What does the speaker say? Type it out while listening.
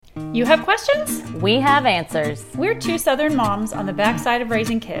You have questions? We have answers. We're two Southern moms on the backside of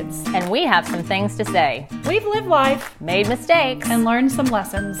raising kids. And we have some things to say. We've lived life, Made mistakes. and learned some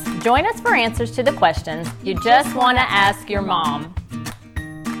lessons. Join us for answers to the questions you just want to ask your mom.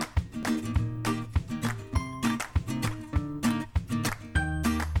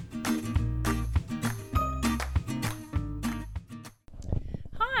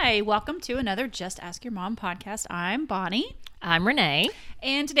 Hi, welcome to another Just Ask Your Mom podcast. I'm Bonnie, I'm Renee.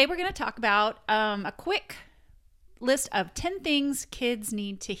 and today we're going to talk about a quick list of 10 things kids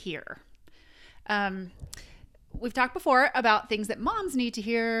need to hear. We've talked before about things that moms need to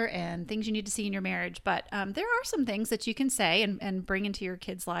hear and things you need to see in your marriage, but there are some things that you can say and bring into your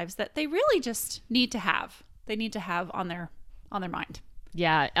kids' lives that they really just need to have. They need to have on their mind.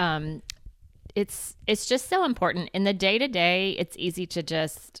 Yeah, it's just so important. In the day-to-day, it's easy to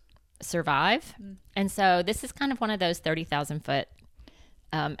just survive. And so this is kind of one of those 30,000 foot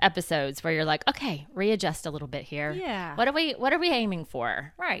episodes where you're like, okay, readjust a little bit here. Yeah. What are we aiming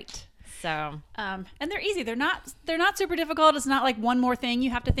for? Right. So And they're easy. They're not super difficult. It's not like one more thing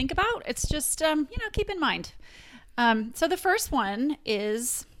you have to think about. It's just, keep in mind. So the first one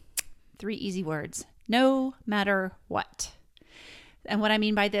is 3 easy words: no matter what. And what I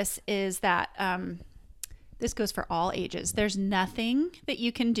mean by this is that this goes for all ages. There's nothing that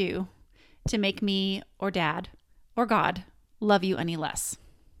you can do to make me or dad or God love you any less.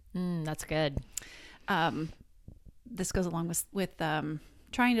 that's good. This goes along with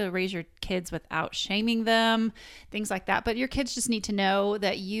trying to raise your kids without shaming them, things like that. But your kids just need to know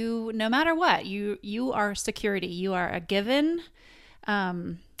that you, no matter what, you are security. You are a given.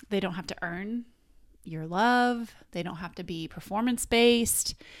 They don't have to earn your love. They don't have to be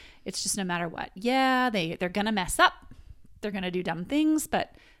performance-based. It's just no matter what. Yeah, they're going to mess up. They're going to do dumb things,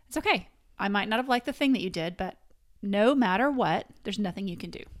 but it's okay. I might not have liked the thing that you did, but no matter what, there's nothing you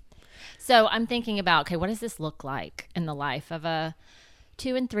can do. So I'm thinking about, okay, what does this look like in the life of a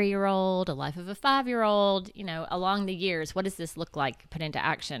 2 and 3 year old, a life of a 5-year-old, along the years? What does this look like put into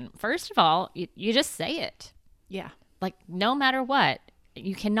action? First of all, you just say it. Yeah. Like, no matter what,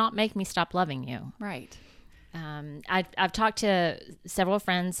 you cannot make me stop loving you. Right. I've talked to several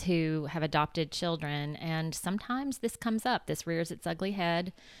friends who have adopted children, and sometimes this comes up. This rears its ugly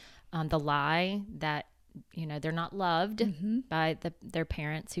head. The lie that, they're not loved by their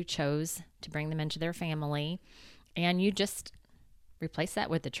parents who chose to bring them into their family. And you just replace that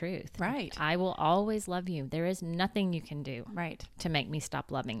with the truth. Right. I will always love you. There is nothing you can do Right. to make me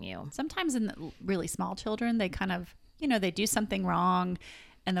stop loving you. Sometimes in the really small children, they kind of, they do something wrong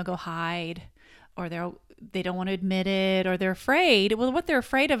and they'll go hide, or they don't want to admit it, or they're afraid. Well, what they're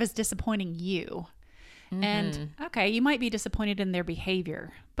afraid of is disappointing you. And okay, you might be disappointed in their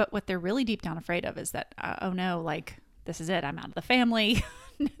behavior, but what they're really deep down afraid of is that, oh no, like, this is it. I'm out of the family.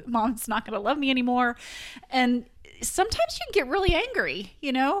 Mom's not going to love me anymore. And sometimes you can get really angry,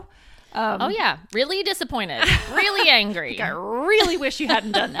 Oh yeah, really disappointed, really angry. I really wish you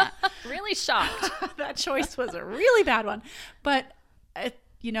hadn't done that. Really shocked. That choice was a really bad one. But,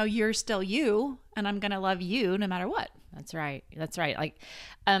 you're still you, and I'm going to love you no matter what. That's right. Like,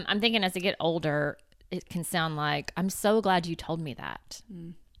 I'm thinking as I get older, it can sound like, I'm so glad you told me that.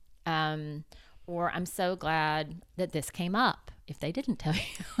 Or I'm so glad that this came up if they didn't tell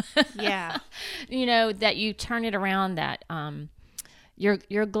you. Yeah. That you turn it around, that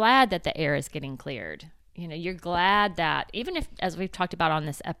you're glad that the air is getting cleared. You're glad that, even if, as we've talked about on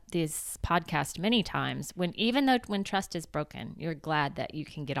this podcast many times, when trust is broken, you're glad that you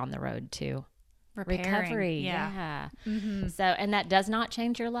can get on the road to recovery. Yeah. Mm-hmm. So, and that does not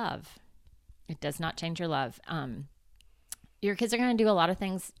change your love. It does not change your love. Your kids are going to do a lot of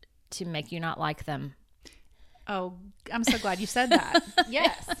things to make you not like them. Oh, I'm so glad you said that.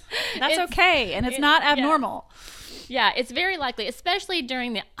 Yes. That's okay. And it's not abnormal. Yeah, it's very likely, especially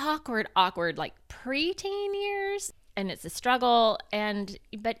during the awkward, like preteen years. And it's a struggle.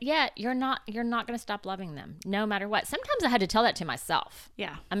 But yet you're not going to stop loving them no matter what. Sometimes I had to tell that to myself.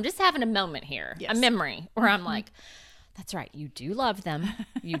 Yeah. I'm just having a moment here, Yes. a memory where I'm like, that's right. You do love them.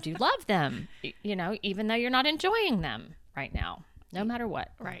 You do love them, even though you're not enjoying them right now, no matter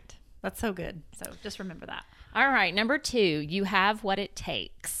what. Right. That's so good. So just remember that. All right. Number 2, you have what it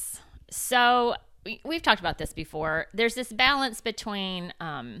takes. So we've talked about this before. There's this balance between,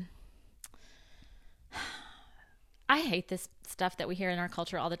 I hate this stuff that we hear in our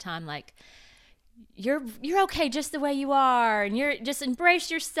culture all the time. Like, you're okay just the way you are, and you're just embrace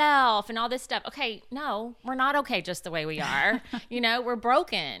yourself and all this stuff. Okay, no, we're not okay just the way we are. We're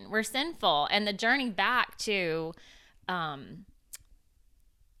broken, we're sinful, and the journey back to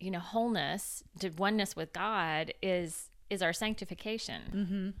wholeness, to oneness with God is is our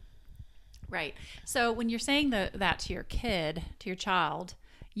sanctification. Right. So when you're saying that to your kid, to your child,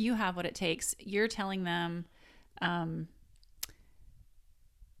 you have what it takes. You're telling them, well,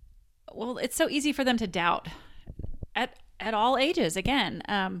 it's so easy for them to doubt at all ages. Again,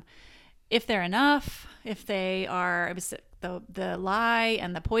 if they're enough, if they are, the lie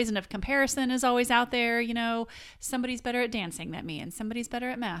and the poison of comparison is always out there. You know, somebody's better at dancing than me, and somebody's better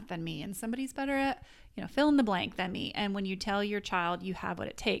at math than me, and somebody's better at, you know, fill in the blank than me. And when you tell your child you have what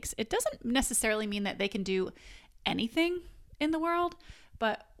it takes, it doesn't necessarily mean that they can do anything in the world,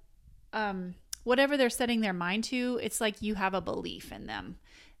 but whatever they're setting their mind to, it's like you have a belief in them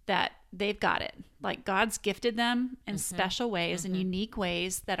that they've got it. Like God's gifted them in special ways and unique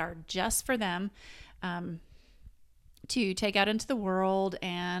ways that are just for them, to take out into the world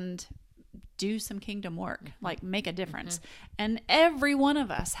and do some kingdom work, like make a difference. And every one of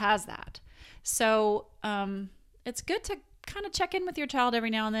us has that. So it's good to kind of check in with your child every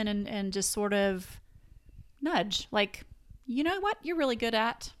now and then and just sort of nudge, like, you know what, you're really good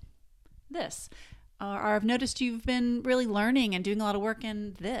at this. Or I've noticed you've been really learning and doing a lot of work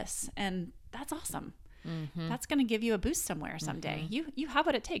in this, and that's awesome. That's going to give you a boost somewhere someday. You have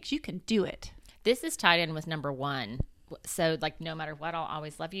what it takes. You can do it. This is tied in with number 1. So, like, no matter what, I'll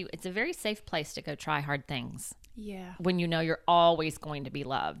always love you. It's a very safe place to go try hard things. Yeah. When you know you're always going to be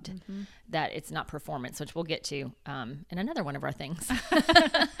loved, that it's not performance, which we'll get to in another one of our things.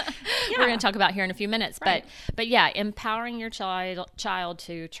 We're going to talk about here in a few minutes. Right. But yeah, empowering your child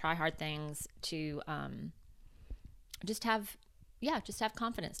to try hard things, to just have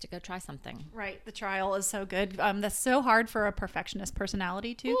confidence to go try something. Right. The trial is so good. That's so hard for a perfectionist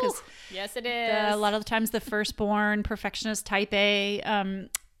personality too, because yes, it is. A lot of the times the firstborn perfectionist type A,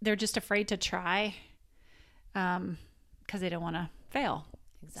 they're just afraid to try because they don't want to fail.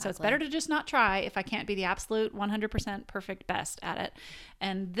 Exactly. So it's better to just not try if I can't be the absolute 100% perfect best at it.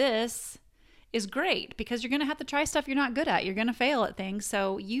 And this is great because you're going to have to try stuff you're not good at. You're going to fail at things.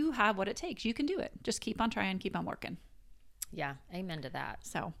 So you have what it takes. You can do it. Just keep on trying, keep on working. Yeah, amen to that.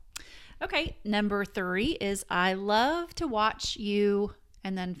 So, okay, number 3 is I love to watch you,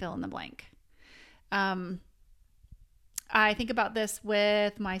 and then fill in the blank. I think about this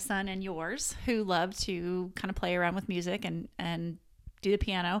with my son and yours, who love to kind of play around with music and do the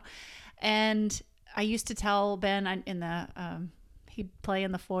piano. And I used to tell Ben he'd play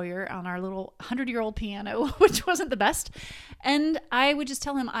in the foyer on our little 100-year-old piano, which wasn't the best. And I would just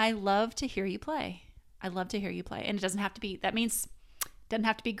tell him, I love to hear you play. I love to hear you play. And it doesn't have to be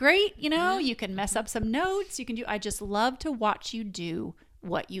great. You know, you can mess up some notes. I just love to watch you do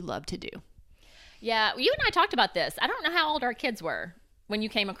what you love to do. Yeah. You and I talked about this. I don't know how old our kids were when you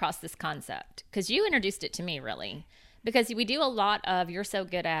came across this concept, because you introduced it to me, really, because we do a lot of, you're so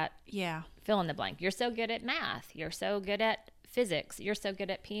good at fill in the blank. You're so good at math. You're so good at physics. You're so good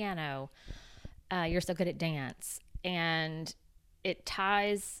at piano. You're so good at dance. And it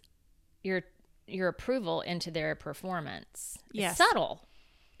ties your approval into their performance. Yes. It's subtle.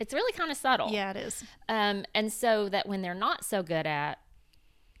 It's really kind of subtle. Yeah, it is. And so that when they're not so good at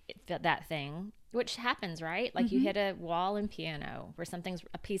that thing, which happens, right? Like you hit a wall in piano where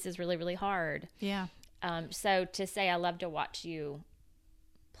a piece is really, really hard. Yeah. So to say, I love to watch you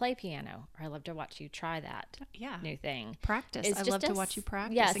play piano, or I love to watch you try that new thing. Practice. I love to watch you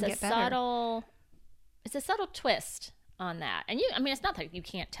practice and get better. It's a subtle twist on that. And it's not that you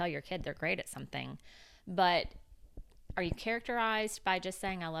can't tell your kid they're great at something, but are you characterized by just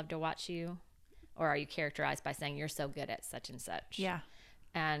saying, I love to watch you? Or are you characterized by saying, you're so good at such and such? Yeah.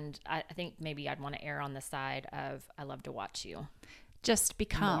 And I think maybe I'd want to err on the side of, I love to watch you. Just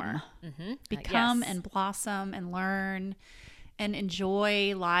become. Become and blossom and learn and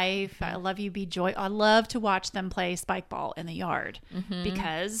enjoy life. I love you. I love to watch them play spike ball in the yard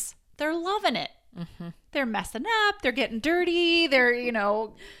because they're loving it. They're messing up, they're getting dirty, they're,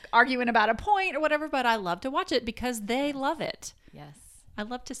 arguing about a point or whatever, but I love to watch it because they love it. Yes. I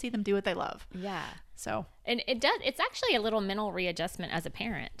love to see them do what they love. Yeah. So, and it's actually a little mental readjustment as a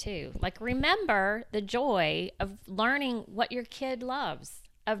parent too. Like, remember the joy of learning what your kid loves,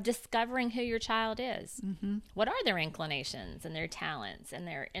 of discovering who your child is. What are their inclinations and their talents and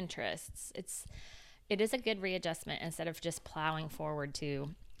their interests? It is a good readjustment instead of just plowing forward to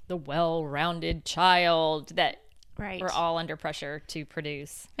the well-rounded child that we're all under pressure to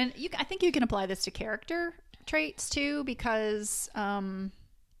produce. And I think you can apply this to character traits too, because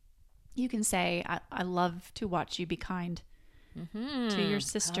you can say, I love to watch you be kind to your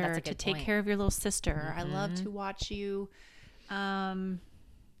sister, to take care of your little sister. I love to watch you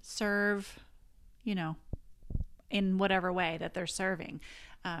serve, in whatever way that they're serving.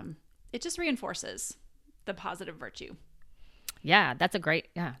 It just reinforces the positive virtue. Yeah, that's a great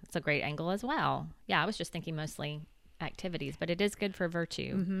angle as well. Yeah, I was just thinking mostly activities, but it is good for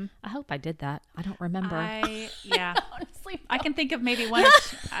virtue. I hope I did that. I don't remember. Yeah. Honestly, I can think of maybe one,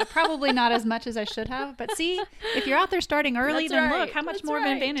 probably not as much as I should have, but see, if you're out there starting early, That's then right. look how much That's more of an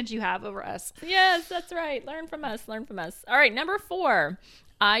right. advantage you have over us. Yes, that's right. Learn from us. Learn from us. All right, number 4.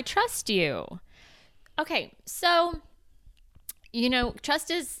 I trust you. Okay, so trust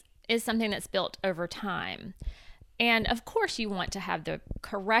is something that's built over time. And of course, you want to have the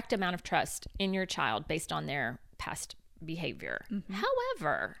correct amount of trust in your child based on their past behavior.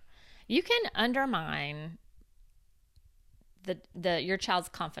 However, you can undermine your child's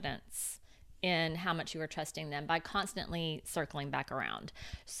confidence in how much you are trusting them by constantly circling back around.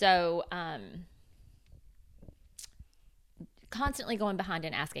 So, constantly going behind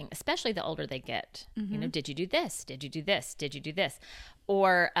and asking, especially the older they get, did you do this? Did you do this? Did you do this?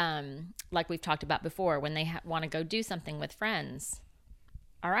 Or like we've talked about before, when they want to go do something with friends.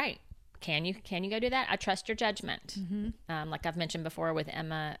 All right, can you go do that? I trust your judgment. Like I've mentioned before with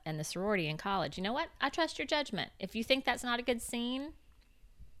Emma and the sorority in college. You know what? I trust your judgment. If you think that's not a good scene,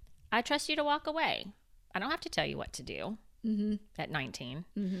 I trust you to walk away. I don't have to tell you what to do at 19.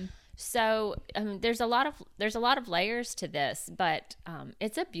 So there's a lot of layers to this, but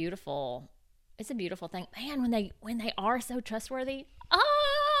it's a beautiful thing, man. When they are so trustworthy,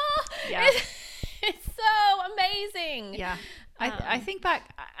 Yeah. it's so amazing. Yeah. I think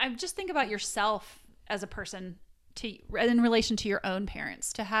back, I just think about yourself as a person in relation to your own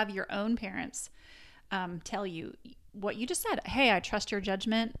parents, to have your own parents tell you what you just said. Hey, I trust your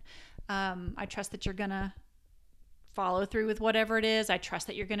judgment. I trust that you're going to follow through with whatever it is. I trust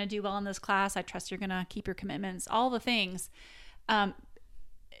that you're going to do well in this class. I trust you're going to keep your commitments, all the things.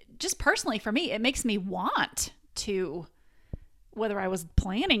 Just personally for me, it makes me want to, whether I was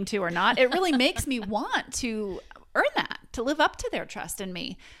planning to or not, it really makes me want to earn that, to live up to their trust in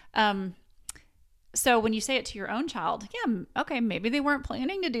me. So when you say it to your own child, yeah, okay, maybe they weren't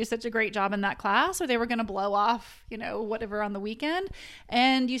planning to do such a great job in that class, or they were going to blow off, whatever on the weekend.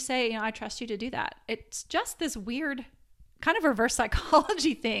 And you say, I trust you to do that. It's just this weird kind of reverse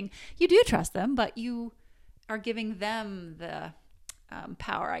psychology thing. You do trust them, but you are giving them the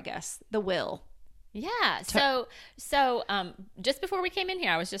power, I guess, the will. Yeah. So just before we came in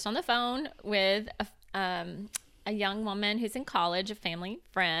here, I was just on the phone with a young woman who's in college, a family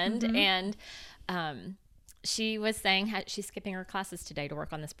friend, and she was saying how she's skipping her classes today to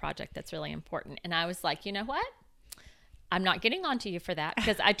work on this project that's really important. And I was like, you know what? I'm not getting on to you for that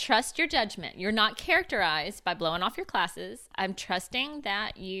because I trust your judgment. You're not characterized by blowing off your classes. I'm trusting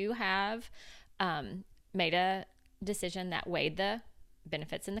that you have made a decision that weighed the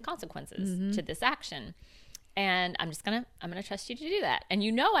benefits and the consequences to this action. And I'm gonna trust you to do that. And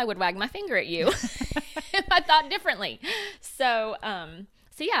I would wag my finger at you if I thought differently. So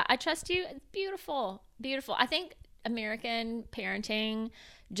yeah, I trust you. It's beautiful, beautiful. I think American parenting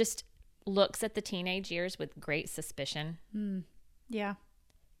just looks at the teenage years with great suspicion. Yeah.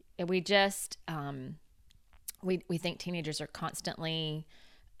 And we just we think teenagers are constantly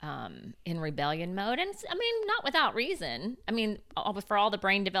in rebellion mode, and not without reason. For all the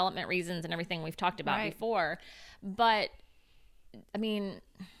brain development reasons and everything we've talked about before. But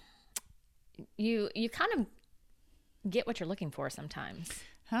you kind of get what you're looking for sometimes.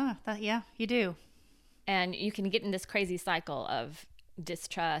 Yeah, you do. And you can get in this crazy cycle of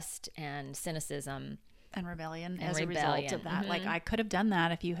distrust and cynicism and rebellion as a result of that. Like, I could have done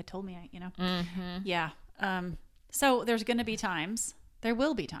that if you had told me, Yeah. So there's going to be times, there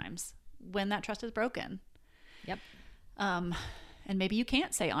will be times when that trust is broken. Yep. And maybe you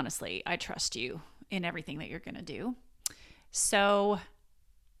can't say, honestly, I trust you in everything that you're going to do. So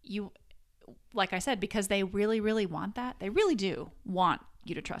you, like I said, because they really, really want that, they really do want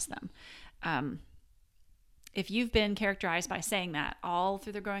you to trust them. If you've been characterized by saying that all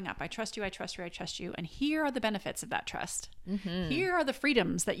through their growing up, I trust you, I trust you, I trust you, and here are the benefits of that trust. Here are the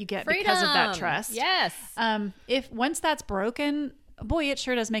freedoms that you get because of that trust. Yes. If once that's broken, boy, it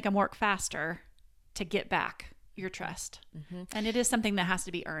sure does make them work faster to get back your trust. And it is something that has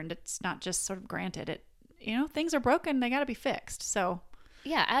to be earned. It's not just sort of granted. Things are broken, they got to be fixed. So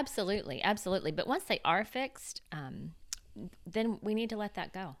yeah, absolutely. Absolutely. But once they are fixed, then we need to let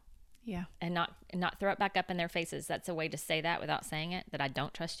that go. Yeah. And not throw it back up in their faces. That's a way to say that without saying it, that I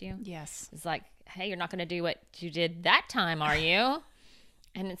don't trust you. Yes. It's like, hey, you're not going to do what you did that time, are you?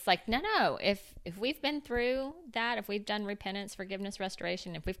 And it's like, no. If we've been through that, if we've done repentance, forgiveness,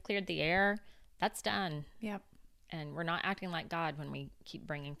 restoration, if we've cleared the air, that's done. Yep. And we're not acting like God when we keep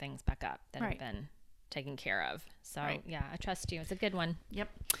bringing things back up that have been taken care of. So yeah, I trust you. It's a good one. Yep.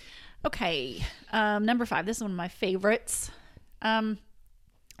 Okay. Number 5. This is one of my favorites.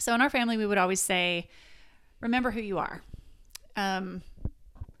 So in our family, we would always say, remember who you are.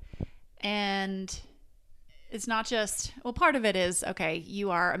 And it's not just, well, part of it is, okay,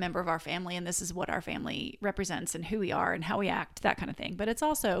 you are a member of our family and this is what our family represents and who we are and how we act, that kind of thing. But it's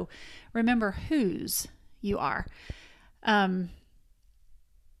also remember whose you are. And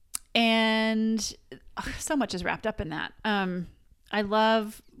so much is wrapped up in that. I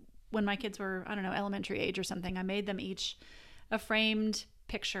love when my kids were, I don't know, elementary age or something, I made them each a framed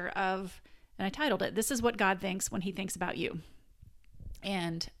picture of, and I titled it, "This is what God thinks when he thinks about you."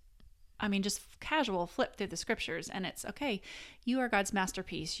 And I mean, just casual flip through the scriptures and it's, okay, you are God's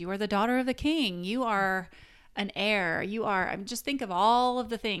masterpiece. You are the daughter of the king. You are an heir. You are, I mean, just think of all of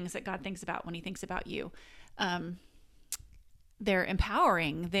the things that God thinks about when he thinks about you. They're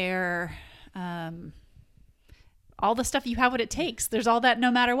empowering. They're, all the stuff you have what it takes. There's all that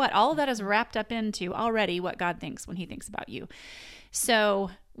no matter what. All of that is wrapped up into already what God thinks when he thinks about you. So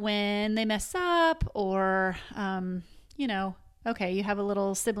when they mess up or, you know, okay, you have a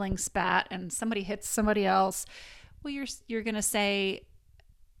little sibling spat and somebody hits somebody else, well, you're going to say,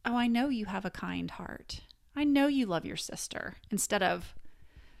 oh, I know you have a kind heart. I know you love your sister, instead of,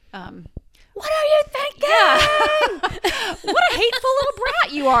 what are you thinking? Yeah. What a hateful little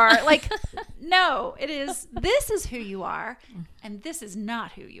brat you are. Like, no, this is who you are, and this is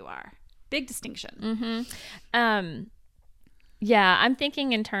not who you are. Big distinction. Mm-hmm. Yeah, I'm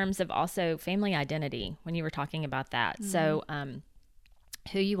thinking in terms of also family identity when you were talking about that. Mm-hmm. So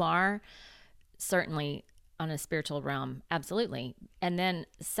who you are, certainly on a spiritual realm, absolutely. And then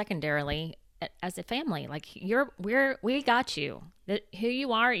secondarily, as a family, like we got you. Who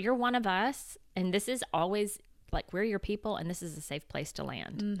you are, you're one of us. And this is always like, we're your people and this is a safe place to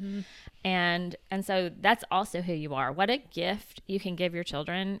land. Mm-hmm. And so that's also who you are. What a gift you can give your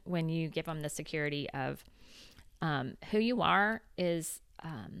children when you give them the security of, who you are is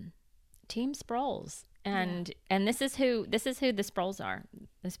Team Sproles, and this is who the Sproles are.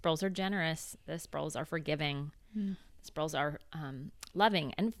 The Sproles are generous. The Sproles are forgiving. The Sproles are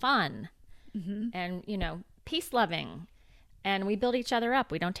loving and fun, and peace loving, and we build each other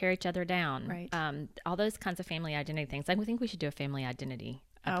up. We don't tear each other down. Right. All those kinds of family identity things. I think we should do a family identity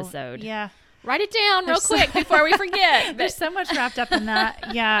episode. Yeah. Write it down real quick before we forget. There's so much wrapped up in that.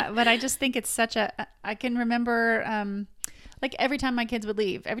 Yeah. But I just think it's I can remember, like every time my kids would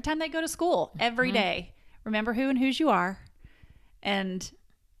leave, every time they go to school, every day, remember who and whose you are. And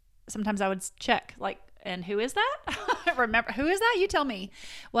sometimes I would check, like, and who is that? Remember, who is that? You tell me.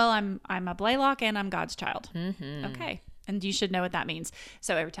 Well, I'm a Blaylock and I'm God's child. Mm-hmm. Okay. And you should know what that means.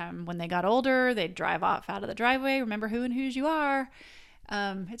 So every time when they got older, they'd drive off out of the driveway, remember who and whose you are.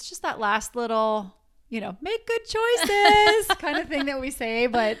 It's just that last little, make good choices kind of thing that we say,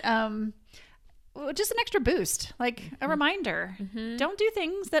 but just an extra boost, like a reminder. Mm-hmm. Don't do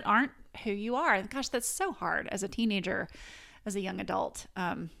things that aren't who you are. Gosh, that's so hard as a teenager, as a young adult,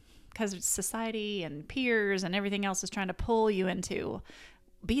 because society and peers and everything else is trying to pull you into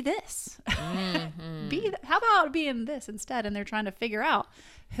be this. Mm-hmm. How about being this instead? And they're trying to figure out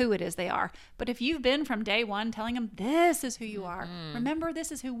who it is they are. But if you've been from day one telling them this is who you are, remember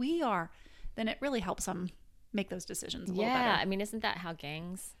this is who we are, then it really helps them make those decisions a little better. Yeah, I mean, isn't that how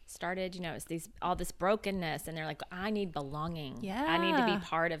gangs started? It's all this brokenness, and they're like, I need belonging. Yeah. I need to be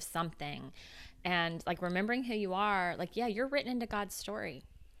part of something. And like remembering who you are, like, yeah, you're written into God's story.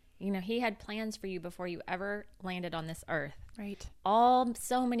 He had plans for you before you ever landed on this earth. Right.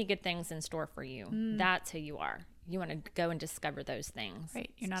 So many good things in store for you. That's who you are. You want to go and discover those things.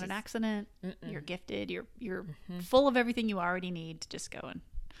 Right. You're not an accident. You're gifted. You're full of everything you already need to just go and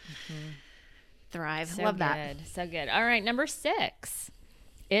thrive. So Love that. Good. So good. All right. Number 6,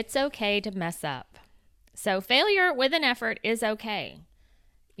 it's okay to mess up. So failure with an effort is okay.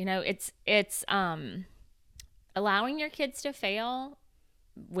 It's allowing your kids to fail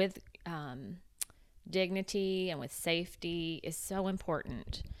with dignity and with safety is so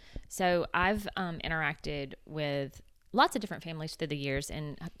important. So I've interacted with lots of different families through the years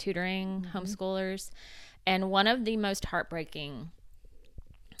in tutoring homeschoolers, and one of the most heartbreaking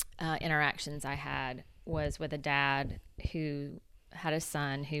interactions I had was with a dad who had a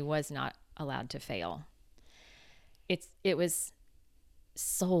son who was not allowed to fail. It was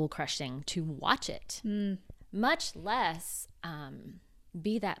soul crushing to watch it, much less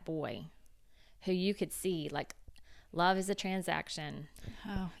be that boy who you could see, like, love is a transaction.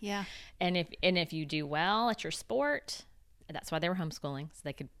 Oh, yeah. And if you do well at your sport, that's why they were homeschooling, so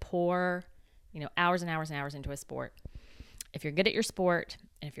they could pour, hours and hours and hours into a sport. If you're good at your sport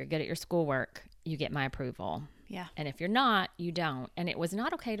and if you're good at your schoolwork, you get my approval. Yeah. And if you're not, you don't. And it was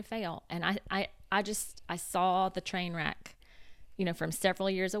not okay to fail. And I saw the train wreck from several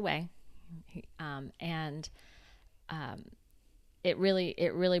years away. And it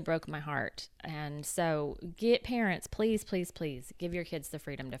really broke my heart. And so get parents, please, please, please give your kids the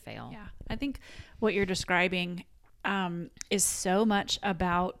freedom to fail. Yeah. I think what you're describing is so much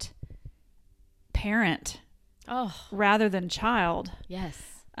about parent rather than child. Yes.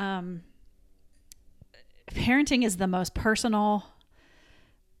 Parenting is the most personal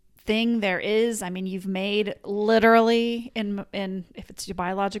thing there is. I mean, you've made literally in if it's your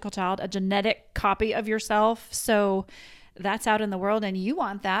biological child, a genetic copy of yourself. So that's out in the world, and you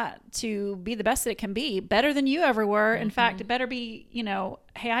want that to be the best that it can be, better than you ever were. In fact, it better be,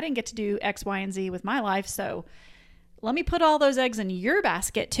 hey, I didn't get to do X, Y, and Z with my life. So let me put all those eggs in your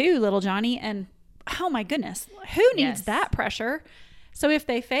basket too, little Johnny. And oh my goodness, who needs that pressure? So if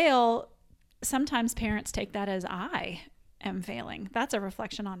they fail, sometimes parents take that as I am failing. That's a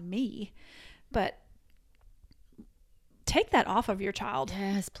reflection on me. But take that off of your child.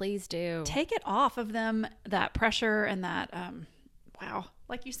 Yes, please do. Take it off of them, that pressure and that,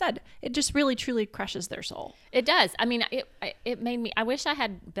 like you said, it just really, truly crushes their soul. It does. I mean, it made me, I wish I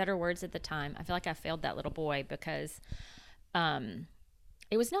had better words at the time. I feel like I failed that little boy because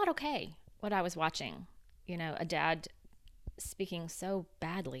it was not okay what I was watching. A dad speaking so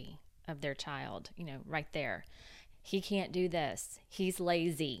badly of their child, right there. He can't do this. He's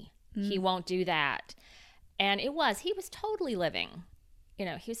lazy. He won't do that. And he was totally living,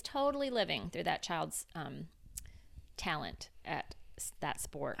 he was totally living through that child's talent at that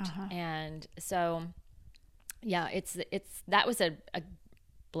sport. And so, yeah, that was a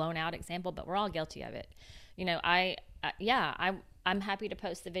blown out example, but we're all guilty of it. I'm happy to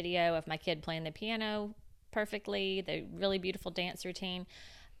post the video of my kid playing the piano perfectly, the really beautiful dance routine.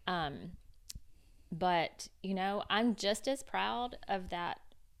 But, I'm just as proud of that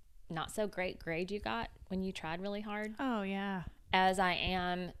not so great grade you got when you tried really hard. Oh, yeah. As I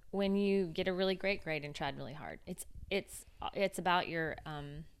am when you get a really great grade and tried really hard. It's about your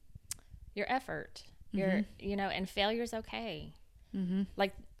effort. And failure's okay.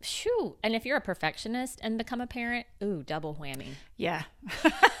 Like, shoo. And if you're a perfectionist and become a parent, ooh, double whammy. Yeah.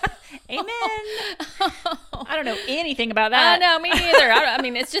 Amen. I don't know anything about that. No, me neither. I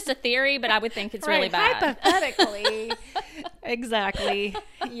mean, it's just a theory, but I would think it's really bad. Hypothetically. Exactly.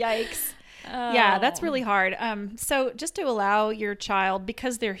 Yikes. Oh. Yeah, that's really hard. So just to allow your child,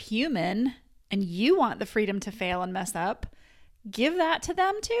 because they're human and you want the freedom to fail and mess up, give that to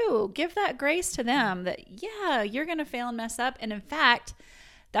them too. Give that grace to them that, yeah, you're going to fail and mess up. And in fact,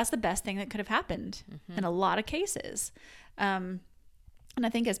 that's the best thing that could have happened in a lot of cases. And I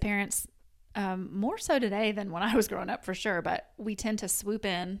think as parents, more so today than when I was growing up for sure, but we tend to swoop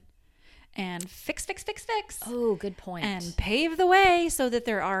in and fix. Oh, good point. And pave the way so that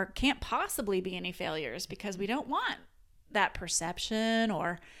there can't possibly be any failures, because we don't want that perception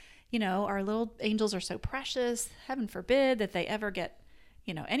or, our little angels are so precious. Heaven forbid that they ever get,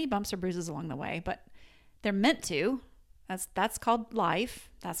 any bumps or bruises along the way, but they're meant to. That's called life.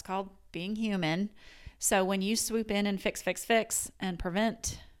 That's called being human. So when you swoop in and fix and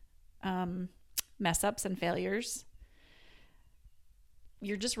prevent mess ups and failures,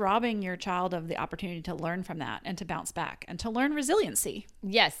 you're just robbing your child of the opportunity to learn from that and to bounce back and to learn resiliency.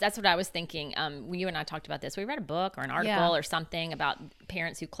 Yes, that's what I was thinking. You and I talked about this. We read a book or an article or something about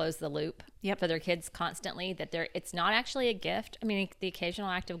parents who close the loop for their kids constantly, that it's not actually a gift. I mean, the occasional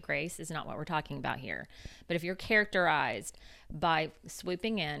act of grace is not what we're talking about here. But if you're characterized by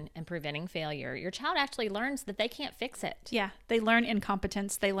swooping in and preventing failure, your child actually learns that they can't fix it. Yeah, they learn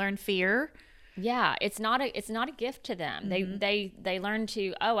incompetence. They learn fear. Yeah, it's not a gift to them. They learn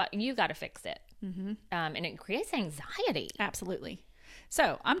to, you got to fix it, and it creates anxiety. Absolutely.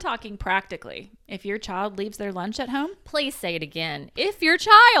 So I'm talking practically. If your child leaves their lunch at home, please say it again. If your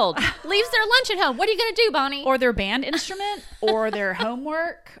child leaves their lunch at home, what are you going to do, Bonnie? Or their band instrument, or their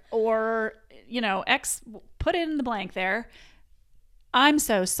homework, or X. Put it in the blank there. I'm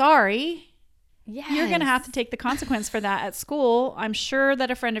so sorry. Yes. You're going to have to take the consequence for that at school. I'm sure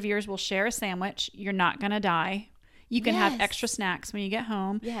that a friend of yours will share a sandwich. You're not going to die. You can have extra snacks when you get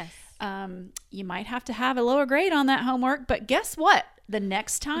home. Yes. You might have to have a lower grade on that homework, but guess what? The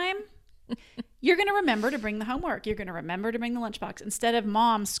next time, you're going to remember to bring the homework. You're going to remember to bring the lunchbox instead of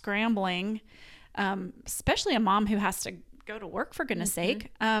mom scrambling, especially a mom who has to go to work, for goodness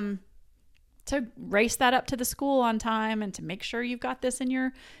sake, to race that up to the school on time and to make sure you've got this in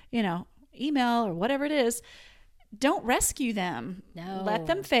your, email or whatever it is. Don't rescue them. No. Let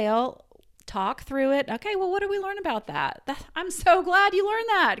them fail. Talk through it. Okay, well, what did we learn about that? I'm so glad you learned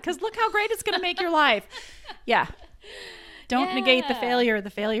that, because look how great it's going to make your life. Yeah. Don't negate the failure. The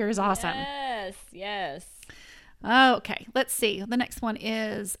failure is awesome. Yes. Okay, let's see. The next one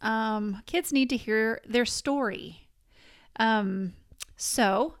is kids need to hear their story.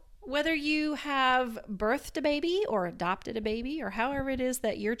 So, whether you have birthed a baby or adopted a baby, or however it is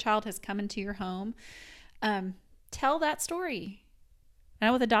that your child has come into your home, tell that story. I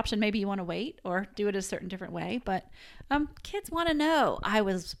know with adoption, maybe you want to wait or do it a certain different way, but kids want to know I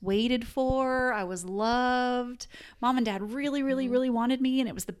was waited for, I was loved. Mom and dad really, really, really wanted me, and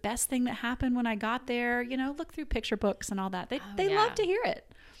it was the best thing that happened when I got there. You know, look through picture books and all that. They yeah. love to hear it.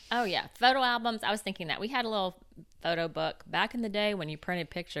 Oh, yeah. Photo albums. I was thinking that. We had a little photo book back in the day when you printed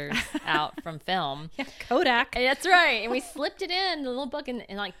pictures out from film. Yeah, Kodak. That's right. And we slipped it in the little book and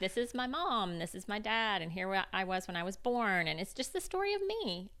like, this is my mom, this is my dad, and here I was when I was born. And it's just the story of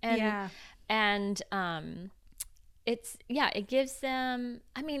me. And, Yeah. And it gives them,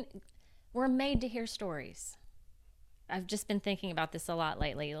 I mean, we're made to hear stories. I've just been thinking about this a lot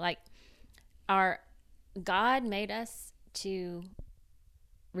lately. Like, God made us to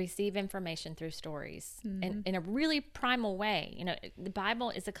receive information through stories in a really primal way. You know, the Bible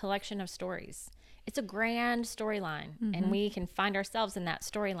is a collection of stories. It's a grand storyline, and we can find ourselves in that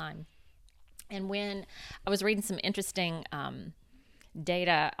storyline. And when I was reading some interesting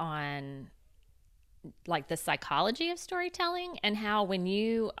data on like the psychology of storytelling and how when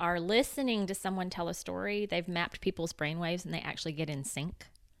you are listening to someone tell a story, they've mapped people's brainwaves and they actually get in sync.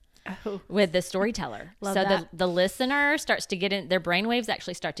 Oh. With the storyteller. Love so that. the listener starts to get in, their brainwaves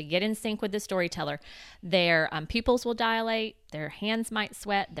actually start to get in sync with the storyteller. Their pupils will dilate, their hands might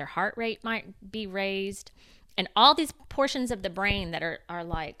sweat, their heart rate might be raised, and all these portions of the brain that are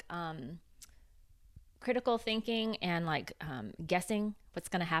like critical thinking and like guessing what's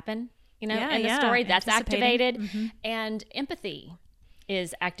going to happen, you know, in the story, that's activated, and empathy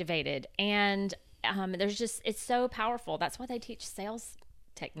is activated, and it's so powerful. That's why they teach sales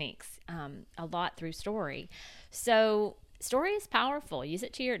techniques a lot through story. So story is powerful. Use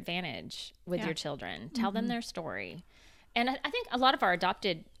it to your advantage with your children. Tell them their story. And I think a lot of our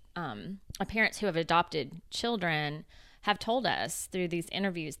adopted parents who have adopted children have told us through these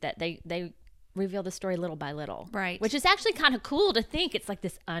interviews that they reveal the story little by little, Right. which is actually kind of cool to think. It's like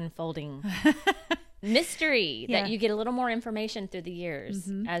this unfolding mystery that you get a little more information through the years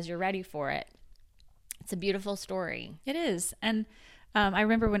as you're ready for it. It's a beautiful story. It is. And I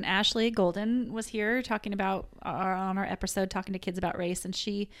remember when Ashley Golden was here talking about on our episode, talking to kids about race, and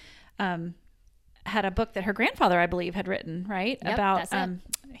she had a book that her grandfather, I believe, had written, right? Yep, about that's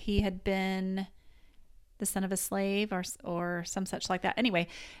it. he had been the son of a slave or some such like that. Anyway,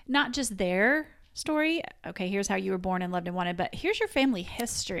 not just their story. Okay, here's how you were born and loved and wanted, but here's your family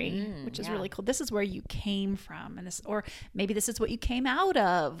history, which is really cool. This is where you came from, and this, or maybe this is what you came out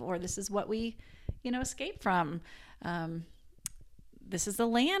of, or this is what we, escaped from. This is the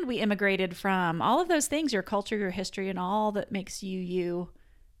land we immigrated from. All of those things, your culture, your history, and all that makes you you.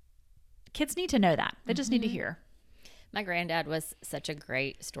 Kids need to know that. They just need to hear. My granddad was such a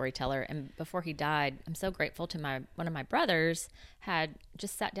great storyteller, and before he died, I'm so grateful to one of my brothers had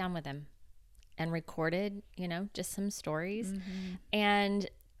just sat down with him and recorded, just some stories. And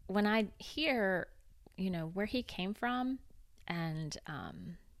when I hear, where he came from and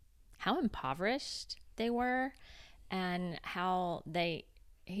how impoverished they were, and how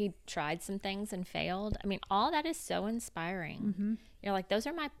he tried some things and failed. I mean, all that is so inspiring. You're like, those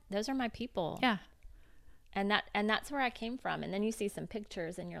are my people. Yeah. And that's where I came from. And then you see some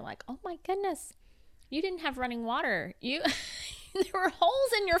pictures and you're like, oh my goodness, you didn't have running water. There were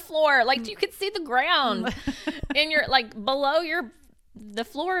holes in your floor. Like you could see the ground in your, like below the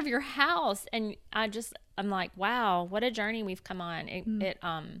floor of your house. And I'm like, wow, what a journey we've come on. It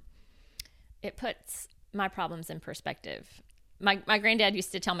puts my problems in perspective. My granddad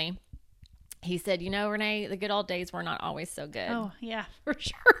used to tell me, he said, Renee, the good old days were not always so good. Oh, yeah, for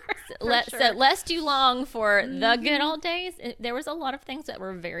sure. So lest you long for the good old days, there was a lot of things that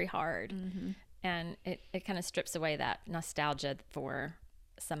were very hard. And it kind of strips away that nostalgia for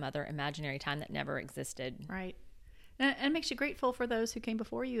some other imaginary time that never existed. Right. And it makes you grateful for those who came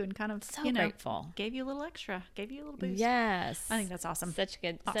before you and kind of, grateful. Gave you a little extra, gave you a little boost. Yes. I think that's awesome. Such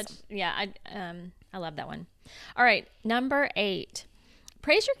good. Awesome. I love that one. All right. Number 8.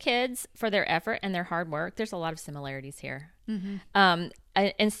 Praise your kids for their effort and their hard work. There's a lot of similarities here.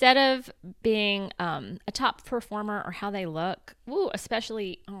 Instead of being a top performer or how they look,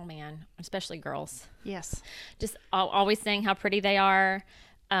 especially girls. Yes. Just always saying how pretty they are.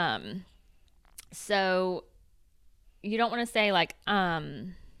 So you don't want to say like,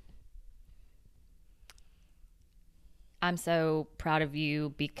 I'm so proud of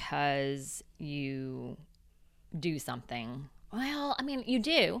you because you do something, Well, I mean, you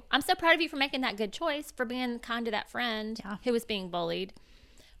do. I'm so proud of you for making that good choice, for being kind to that friend Yeah. who was being bullied.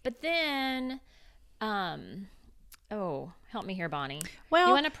 But then, help me here, Bonnie. Well-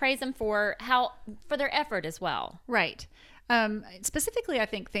 you want to praise them for their effort as well. Right. Specifically, I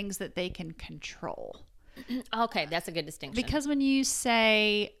think things that they can control. Okay, that's a good distinction. Because when you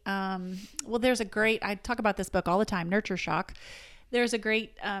say, I talk about this book all the time, Nurture Shock. There's a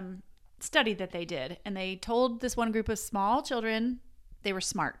great study that they did, and they told this one group of small children they were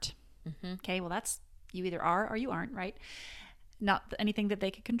smart. Okay, well, that's, you either are or you aren't, right? Not anything that they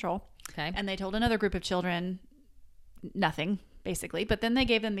could control. Okay. And they told another group of children nothing, basically, but then they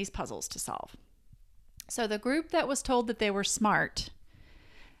gave them these puzzles to solve. So the group that was told that they were smart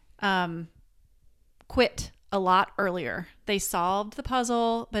quit a lot earlier. They solved the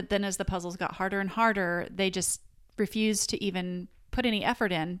puzzle, but then as the puzzles got harder and harder, they just refused to even put any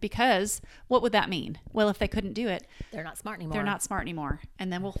effort in, because what would that mean? Well, if they couldn't do it, they're not smart anymore. they're not smart anymore.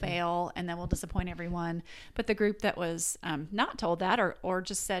 And then we'll fail, and then we'll disappoint everyone. But the group that was not told that, or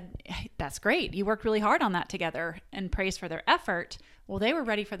just said, hey, that's great, you worked really hard on that together, and praised for their effort, well, they were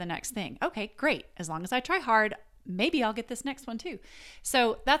ready for the next thing. Okay, great. As long as I try hard, maybe I'll get this next one too.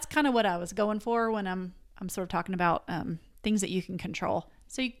 So that's kind of what I was going for when I'm sort of talking about things that you can control.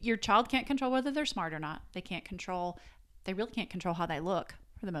 So your child can't control whether they're smart or not. They really can't control how they look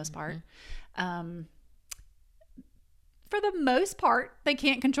for the most part. For the most part, they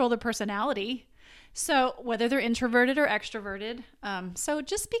can't control their personality. So whether they're introverted or extroverted. So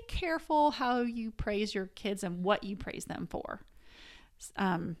just be careful how you praise your kids and what you praise them for.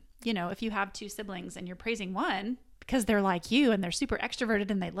 If you have two siblings and you're praising one because they're like you and they're super extroverted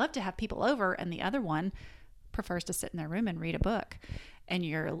and they love to have people over, and the other one prefers to sit in their room and read a book, and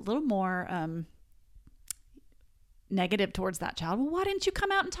you're a little more negative towards that child. Well, why didn't you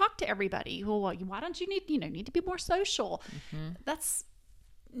come out and talk to everybody? Well, why don't you need to be more social? That's,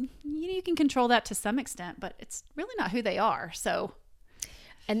 you can control that to some extent, but it's really not who they are. So,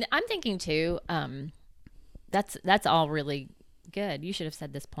 and I'm thinking too, that's all really good. You should have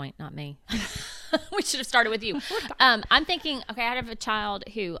said this point, not me. We should have started with you. I'm thinking, okay, I have a child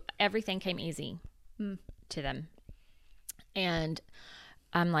who everything came easy to them. And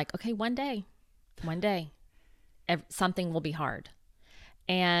I'm like, okay, one day, something will be hard.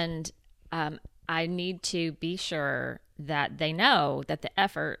 And I need to be sure that they know that the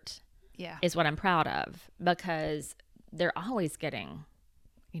effort is what I'm proud of, because they're always getting,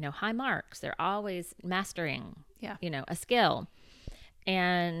 high marks. They're always mastering, a skill.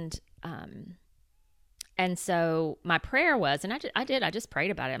 And so my prayer was, and I just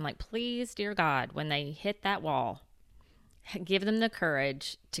prayed about it. I'm like, please, dear God, when they hit that wall, give them the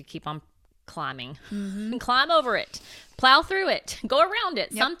courage to keep on climbing, climb over it, plow through it, go around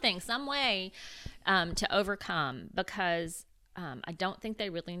it, some way to overcome, because I don't think they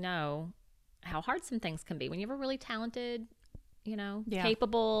really know how hard some things can be when you have a really talented,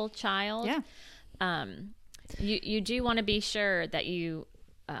 capable child. You do want to be sure that you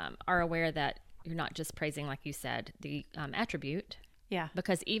are aware that you're not just praising, like you said, the attribute.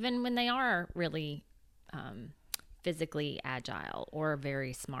 Because even when they are really physically agile or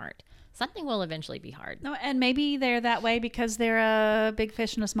very smart, something will eventually be hard. No, and maybe they're that way because they're a big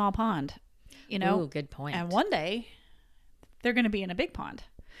fish in a small pond. Ooh, good point. And one day they're going to be in a big pond,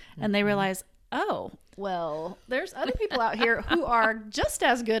 and they realize, oh, well, there's other people out here who are just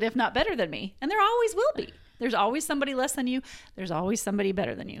as good, if not better than me. And there always will be. There's always somebody less than you. There's always somebody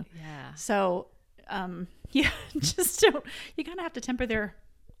better than you. Yeah. So, just don't, you kind of have to temper their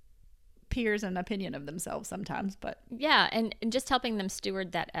peers and opinion of themselves sometimes, but yeah. And just helping them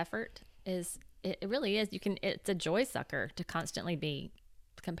steward that effort it really is. It's a joy sucker to constantly be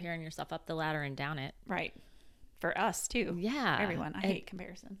comparing yourself up the ladder and down it. Right. For us too. Yeah. Everyone. I hate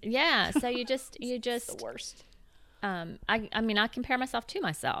comparison. Yeah. So you just It's the worst. I compare myself to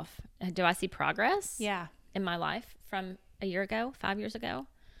myself. Do I see progress? Yeah. In my life from a year ago, 5 years ago?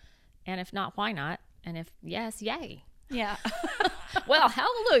 And if not, why not? And if yes, yay. Yeah. Well,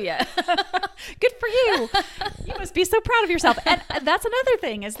 hallelujah. Good for you. You must be so proud of yourself. And that's another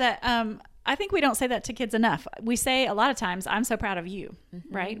thing is that I think we don't say that to kids enough. We say a lot of times, I'm so proud of you,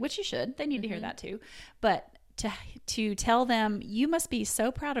 right? Which you should. They need to hear that too. But to tell them, you must be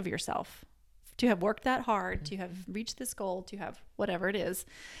so proud of yourself to have worked that hard, to have reached this goal, to have whatever it is.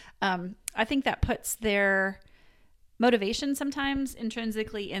 I think that puts their motivation sometimes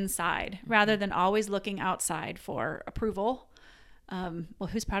intrinsically inside rather than always looking outside for approval. Well,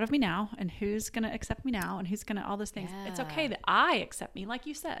 who's proud of me now, and who's going to accept me now, and who's going to all those things. It's okay that I accept me. Like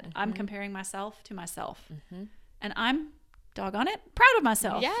you said, I'm comparing myself to myself, and I'm doggone it proud of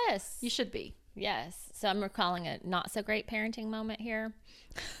myself. Yes. You should be. Yes. So I'm recalling a not so great parenting moment here.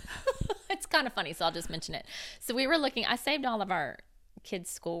 It's kind of funny, so I'll just mention it. So we were looking, I saved all of our kids'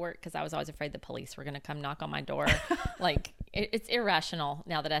 schoolwork because I was always afraid the police were going to come knock on my door. Like, it's irrational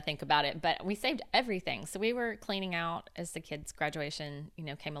now that I think about it, but we saved everything. So we were cleaning out as the kids' graduation,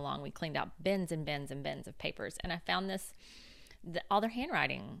 came along. We cleaned out bins and bins and bins of papers, and I found all their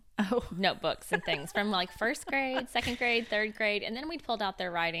handwriting notebooks and things from like first grade, second grade, third grade. And then we pulled out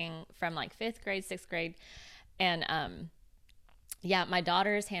their writing from like fifth grade, sixth grade. And, yeah, my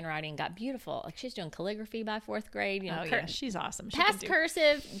daughter's handwriting got beautiful. Like she's doing calligraphy by fourth grade. Yeah, she's awesome. Past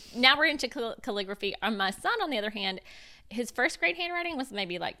cursive. Now we're into calligraphy. My son, on the other hand, his first grade handwriting was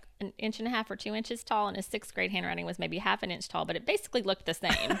maybe like 1.5 inches or 2 inches tall, and his sixth grade handwriting was maybe 1/2 inch tall, but it basically looked the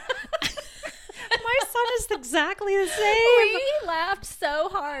same. My son is exactly the same. We laughed so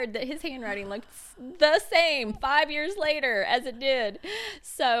hard that his handwriting looked the same 5 years later as it did.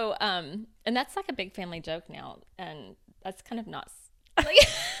 So, and that's like a big family joke now, and that's kind of not. Like,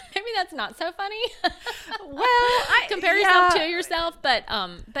 maybe that's not so funny. Well, compare yourself to yourself,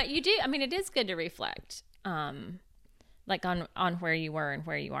 but you do. I mean, it is good to reflect, like on where you were and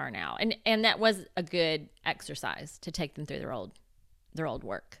where you are now, and that was a good exercise to take them through their old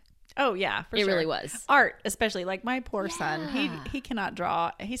work. Oh yeah, for sure. It really was. Art, especially like my poor son. He cannot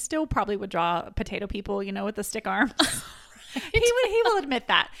draw. He still probably would draw potato people, with the stick arms. Right. He will admit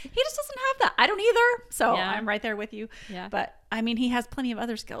that. He just doesn't have that. I don't either. So I'm right there with you. Yeah. But I mean, he has plenty of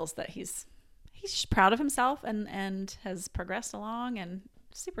other skills that he's just proud of himself and has progressed along and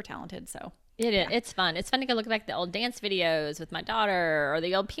super talented. So it's fun. It's fun to go look back at the old dance videos with my daughter or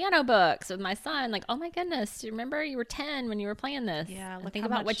the old piano books with my son. Like, oh my goodness, do you remember you were 10 when you were playing this? Yeah. And think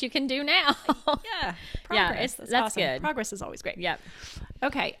about what you can do now. Yeah. Progress. That's awesome. Good. Progress is always great. Yep.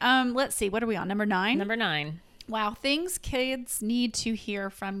 Okay. Let's see. What are we on? Number 9? Number 9. Wow. Things kids need to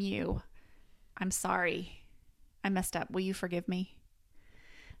hear from you. I'm sorry. I messed up. Will you forgive me?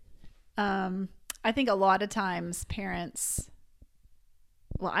 I think a lot of times parents,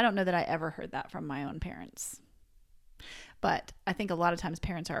 well, I don't know that I ever heard that from my own parents, but I think a lot of times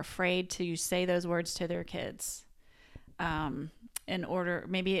parents are afraid to say those words to their kids. In order,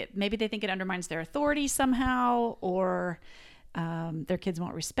 maybe they think it undermines their authority somehow, or their kids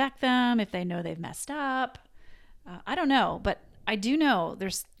won't respect them if they know they've messed up. I don't know, but I do know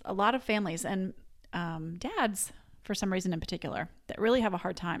there's a lot of families and dads, for some reason in particular, that really have a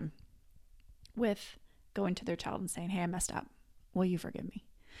hard time with going to their child and saying, "Hey, I messed up. Will you forgive me?"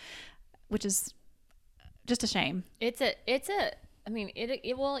 Which is just a shame. It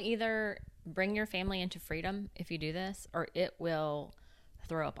will either bring your family into freedom if you do this, or it will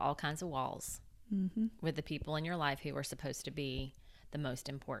throw up all kinds of walls with the people in your life who are supposed to be the most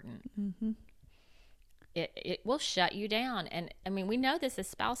important. Mm-hmm. It will shut you down. And I mean, we know this as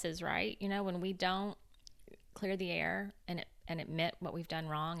spouses, right? When we don't clear the air and admit what we've done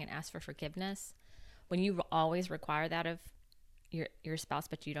wrong and ask for forgiveness, when you always require that of your spouse,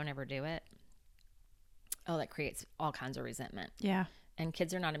 but you don't ever do it, that creates all kinds of resentment. Yeah. And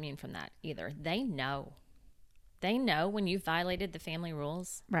kids are not immune from that either. They know when you've violated the family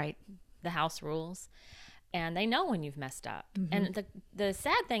rules, right? The house rules. And they know when you've messed up. Mm-hmm. And the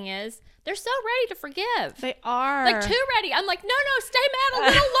sad thing is, they're so ready to forgive. They are. Like, too ready. I'm like, no, stay mad a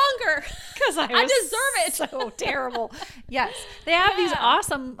little longer. Because I deserve it. So terrible. Yes. They have these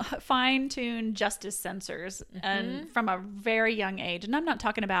awesome, fine-tuned justice sensors and from a very young age. And I'm not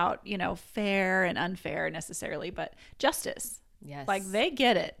talking about, fair and unfair necessarily, but justice. Yes. Like, they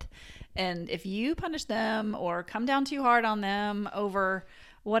get it. And if you punish them or come down too hard on them over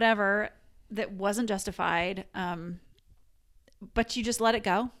whatever that wasn't justified, but you just let it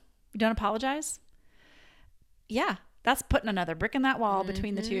go, you don't apologize, that's putting another brick in that wall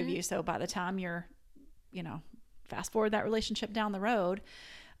between the two of you. So by the time you're, fast forward that relationship down the road,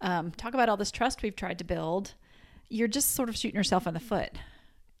 talk about all this trust we've tried to build, you're just sort of shooting yourself in the foot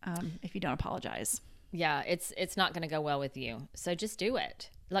if you don't apologize. Yeah, it's not going to go well with you. So just do it.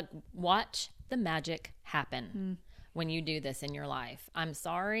 Like, watch the magic happen. When you do this in your life. I'm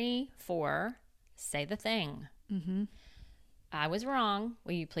sorry for, say the thing. Mm-hmm. I was wrong.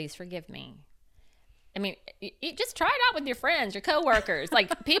 Will you please forgive me? I mean, you just try it out with your friends, your coworkers.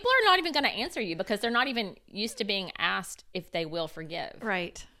 Like, people are not even going to answer you because they're not even used to being asked if they will forgive.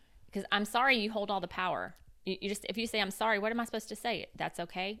 Right. Because I'm sorry, you hold all the power. You just, if you say, I'm sorry, what am I supposed to say? That's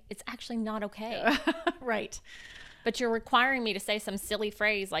okay. It's actually not okay. Right. But you're requiring me to say some silly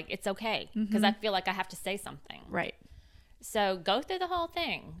phrase like, it's okay, because I feel like I have to say something. Right. So go through the whole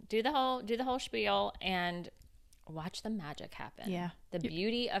thing, do the whole spiel, and watch the magic happen. Yeah. The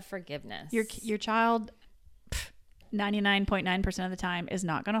beauty of forgiveness. Your child, 99.9% of the time is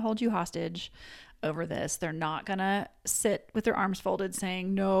not going to hold you hostage over this. They're not going to sit with their arms folded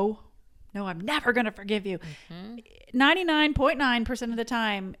saying, no, I'm never going to forgive you. 99.9% of the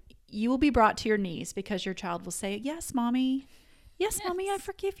time, you will be brought to your knees because your child will say, yes, mommy. Yes, mommy, I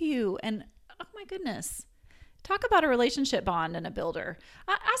forgive you. And oh my goodness. Talk about a relationship bond and a builder.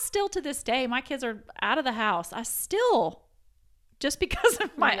 I still, to this day, my kids are out of the house. I still, just because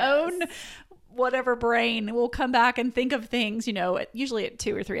of my own whatever brain, will come back and think of things, usually at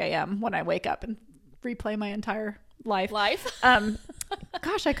 2 or 3 a.m. when I wake up and replay my entire life.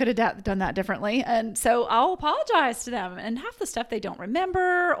 Gosh, I could have done that differently. And so I'll apologize to them. And half the stuff they don't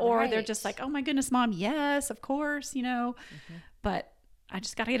remember, or they're just like, oh my goodness, mom, yes, of course, But I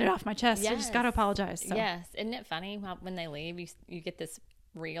just got to get it off my chest. I just got to apologize. So. Yes. Isn't it funny when they leave, you get this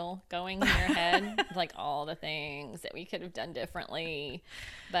reel going in your head, like all the things that we could have done differently.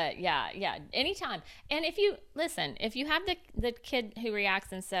 But yeah, anytime. And if you have the kid who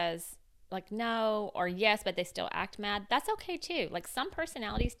reacts and says like no or yes, but they still act mad, that's okay too. Like some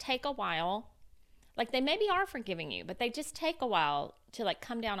personalities take a while. Like they maybe are forgiving you, but they just take a while to like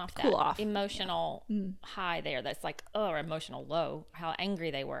come down off that emotional high there. That's like, or emotional low, how angry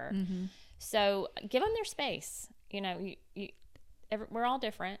they were. Mm-hmm. So give them their space. We're all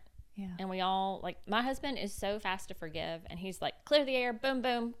different. Yeah. And we all, like, my husband is so fast to forgive, and he's like, clear the air, boom,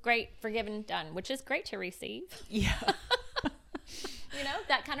 boom, great, forgiven, done, which is great to receive. Yeah.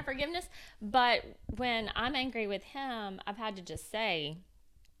 That kind of forgiveness. But when I'm angry with him, I've had to just say,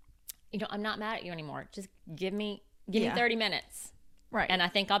 I'm not mad at you anymore. Just give me 30 minutes. Right. And I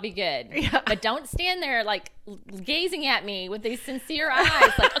think I'll be good. Yeah. But don't stand there like gazing at me with these sincere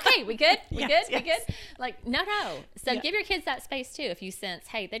eyes. Like, okay, we good? We good? We good? Like, no. So give your kids that space too. If you sense,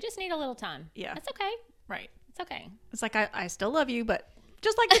 hey, they just need a little time. Yeah. That's okay. Right. It's okay. It's like, I still love you, but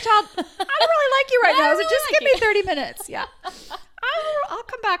just like the child, I don't really like you right now. So just give me 30 minutes. Yeah. I'll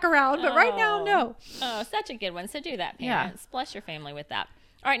come back around, but right now, no. Oh, such a good one. So do that, parents. Bless your family with that.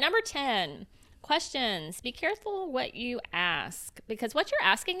 All right, number 10. Questions. Be careful what you ask, because what you're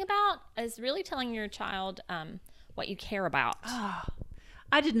asking about is really telling your child what you care about. Oh,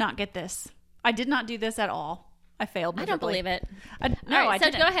 I did not get this. I did not do this at all. I failed miserably. I don't believe it. I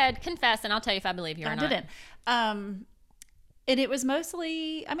didn't. Go ahead, confess, and I'll tell you if I believe you or not. I didn't. And it was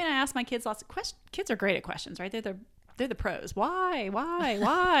mostly, I asked my kids lots of questions. Kids are great at questions, right? They're the pros. Why?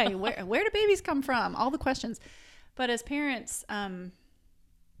 Where do babies come from? All the questions. But as parents,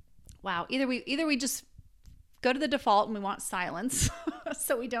 wow, either we just go to the default and we want silence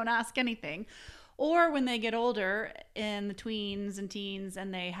so we don't ask anything, or when they get older in the tweens and teens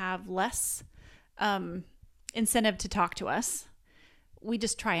and they have less incentive to talk to us, we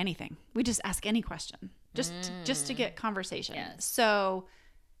just try anything. We just ask any question just to get conversation. Yes. So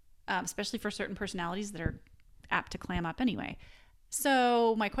especially for certain personalities that are apt to clam up anyway.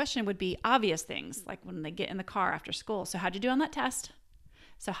 So my question would be obvious things, like when they get in the car after school. So how'd you do on that test?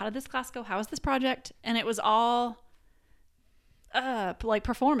 So how did this class go? How was this project? And it was all like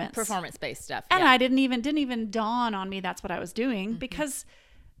performance-based stuff. And I didn't even dawn on me that's what I was doing, because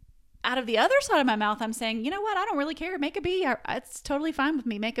out of the other side of my mouth, I'm saying, you know what? I don't really care. Make a B. It's totally fine with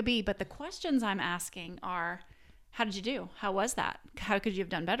me. Make a B. But the questions I'm asking are, how did you do? How was that? How could you have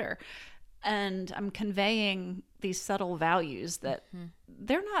done better? And I'm conveying these subtle values that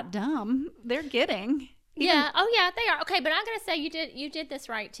they're not dumb. They're getting. Yeah. Oh, yeah, they are. Okay, but I'm going to say you did this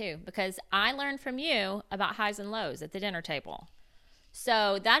right too, because I learned from you about highs and lows at the dinner table.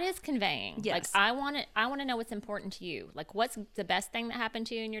 So that is conveying. Yes. Like I want to know what's important to you. Like what's the best thing that happened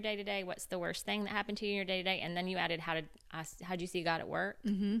to you in your day to day? What's the worst thing that happened to you in your day to day? And then you added how'd you see God at work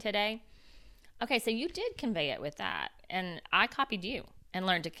today? Okay, so you did convey it with that, and I copied you and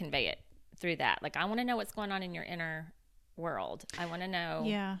learned to convey it through that. Like I want to know what's going on in your inner world. I want to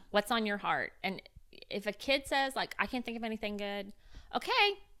know what's on your heart. And if a kid says like, I can't think of anything good, okay,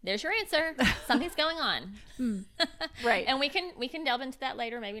 there's your answer. Something's going on. Right. And we can delve into that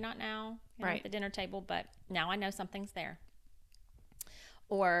later. Maybe not now at the dinner table, but now I know something's there.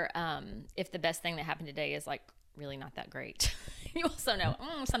 Or if the best thing that happened today is like really not that great, you also know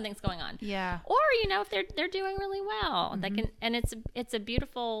something's going on. Yeah. Or if they're doing really well, they can, and it's a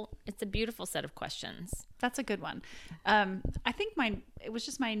beautiful set of questions. That's a good one. I think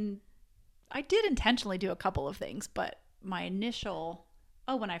I did intentionally do a couple of things, but my initial,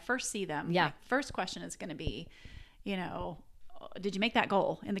 when I first see them, my first question is going to be, did you make that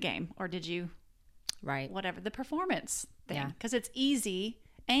goal in the game, or did you, whatever the performance thing, because it's easy.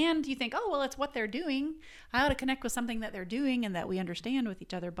 And you think, it's what they're doing. I ought to connect with something that they're doing and that we understand with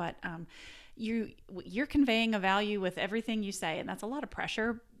each other. But you're conveying a value with everything you say, and that's a lot of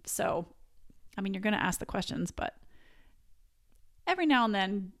pressure. So, you're going to ask the questions, but every now and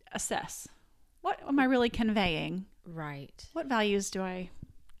then assess, what am I really conveying? Right. What values do I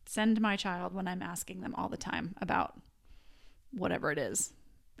send my child when I'm asking them all the time about whatever it is?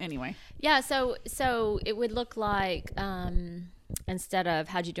 Anyway. Yeah. So it would look like, instead of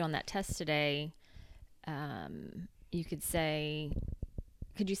how'd you do on that test today, you could say,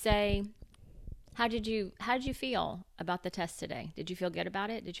 how did you feel about the test today? Did you feel good about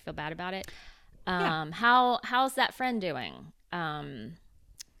it? Did you feel bad about it? How's that friend doing?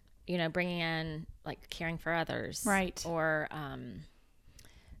 Bringing in like caring for others. Right. Or,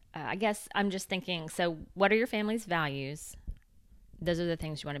 I guess I'm just thinking, so what are your family's values? Those are the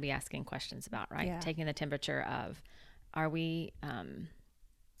things you want to be asking questions about, right? Yeah. Taking the temperature of, are we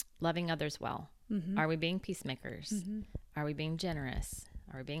loving others well? Mm-hmm. Are we being peacemakers? Mm-hmm. Are we being generous?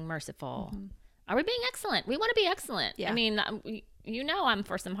 Are we being merciful? Mm-hmm. Are we being excellent? We want to be excellent. Yeah. I mean, I'm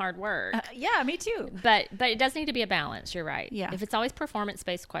for some hard work. Yeah, me too. But it does need to be a balance. You're right. Yeah. If it's always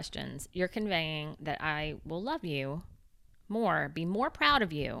performance-based questions, you're conveying that I will love you more, be more proud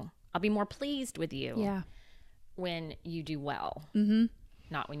of you. I'll be more pleased with you. Yeah. When you do well,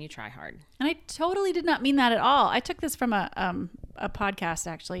 not when you try hard. And I totally did not mean that at all. I took this from a podcast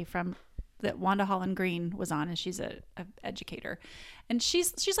actually from that Wanda Holland Green was on, and she's a educator, and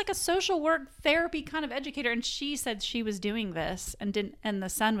she's like a social work therapy kind of educator, and she said she was doing this and the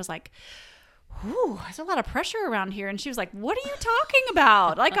son was like, "Ooh, there's a lot of pressure around here," and she was like, "What are you talking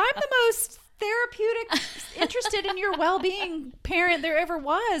about? Like, I'm the most therapeutic, interested in your well-being parent there ever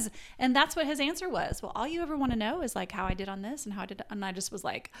was." And that's what his answer was. Well, all you ever want to know is like how I did on this and how I did, and I just was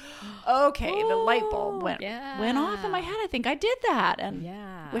like, okay, the light bulb went off in my head. I think I did that, and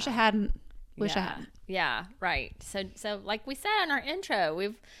wish I hadn't. Wish I hadn't. Yeah, right. So like we said in our intro,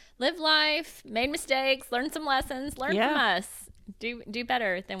 we've lived life, made mistakes, learned some lessons, learned from us. Do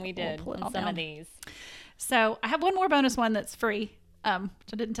better than we did on some of these. So I have one more bonus one that's free.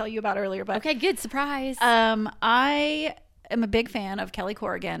 Which I didn't tell you about earlier, but okay, good surprise. I am a big fan of Kelly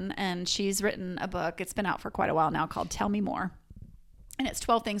Corrigan, and she's written a book. It's been out for quite a while now called Tell Me More. And it's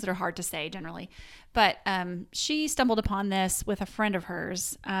 12 things that are hard to say generally. But she stumbled upon this with a friend of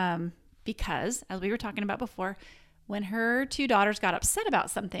hers because, as we were talking about before, when her two daughters got upset about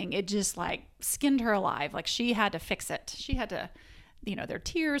something, it just like skinned her alive. Like she had to fix it. She had to, their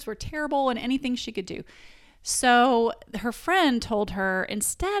tears were terrible and anything she could do. So her friend told her,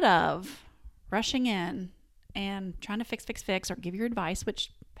 instead of rushing in and trying to fix, or give your advice,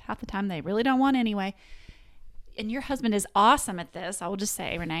 which half the time they really don't want anyway, and your husband is awesome at this, I will just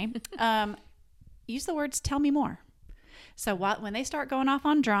say, Renee, use the words, tell me more. So when they start going off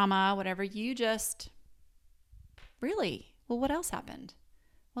on drama, whatever, you just, really, well, what else happened?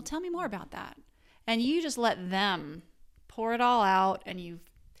 Well, tell me more about that. And you just let them pour it all out, and you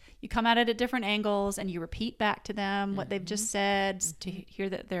come at it at different angles, and you repeat back to them what they've just said to hear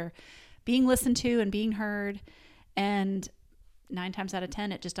that they're being listened to and being heard. And 9 times out of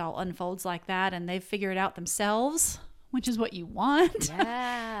 10, it just all unfolds like that, and they've figured it out themselves, which is what you want.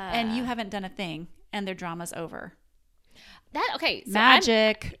 Yeah. And you haven't done a thing, and their drama's over. So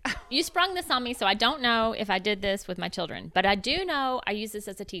magic. You sprung this on me, so I don't know if I did this with my children, but I do know I use this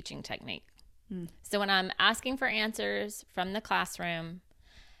as a teaching technique. So when I'm asking for answers from the classroom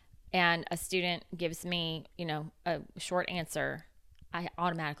and a student gives me, a short answer, I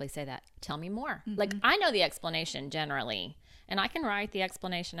automatically say that, tell me more. Like, I know the explanation generally, and I can write the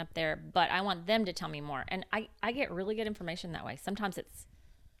explanation up there, but I want them to tell me more. And I get really good information that way. Sometimes it's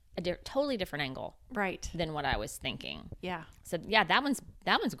a totally different angle, right, than what I was thinking. Yeah. So yeah, that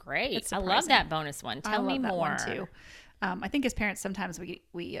one's great. I love that bonus one. Tell me more. One too. I think as parents, sometimes we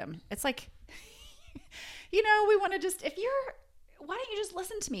it's like, we want to just, why don't you just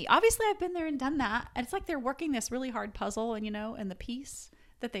listen to me? Obviously, I've been there and done that. And it's like they're working this really hard puzzle, and and the piece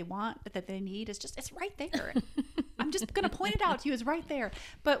that they want, that they need is just, it's right there. I'm just going to point it out to you. It's right there.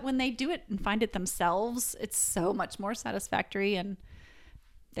 But when they do it and find it themselves, it's so much more satisfactory, and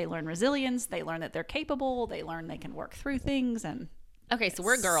they learn resilience. They learn that they're capable. They learn they can work through things. And okay, so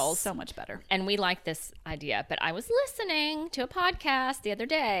we're girls. So much better. And we like this idea. But I was listening to a podcast the other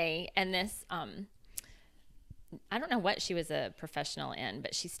day, and this, I don't know what she was a professional in,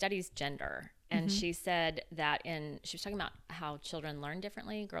 but she studies gender. And she said that she was talking about how children learn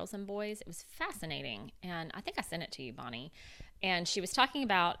differently, girls and boys. It was fascinating. And I think I sent it to you, Bonnie. And she was talking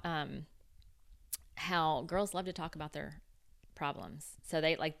about how girls love to talk about their problems. So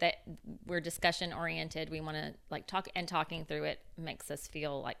they like that we're discussion oriented. We want to like talk, and talking through it makes us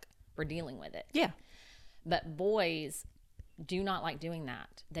feel like we're dealing with it. Yeah. But boys do not like doing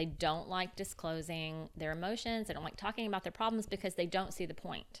that. They don't like disclosing their emotions. They don't like talking about their problems because they don't see the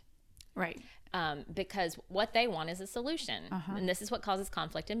point. Right. Because what they want is a solution. And this is what causes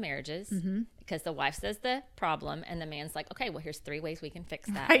conflict in marriages, because the wife says the problem and the man's like, okay, well, here's 3 ways we can fix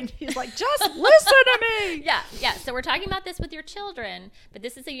that. Right. He's like, just listen to me. Yeah. So we're talking about this with your children, but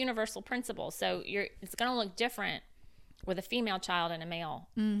this is a universal principle. So it's going to look different with a female child and a male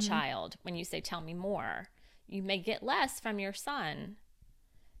child. When you say, tell me more, you may get less from your son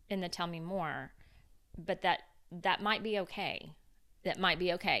in the tell me more, but that might be okay. That might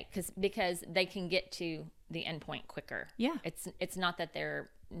be okay because they can get to the end point quicker. Yeah. It's not that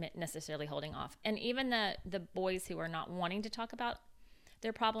they're necessarily holding off. And even the boys who are not wanting to talk about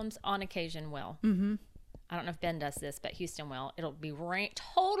their problems on occasion will. Mm-hmm. I don't know if Ben does this, but Houston will. It'll be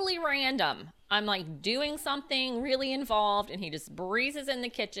totally random. I'm like doing something really involved, and he just breezes in the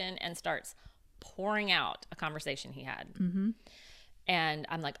kitchen and starts pouring out a conversation he had. Mm-hmm. And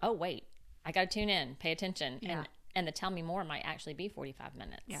I'm like, oh, wait, I got to tune in, pay attention. Yeah. And the tell me more might actually be 45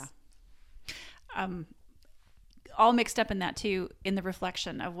 minutes. Yeah. All mixed up in that too, in the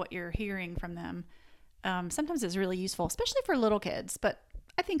reflection of what you're hearing from them. Sometimes it's really useful, especially for little kids, but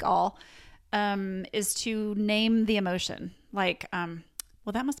I think all, is to name the emotion. Like,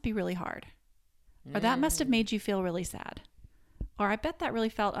 well, that must be really hard. Or that must have made you feel really sad. Or I bet that really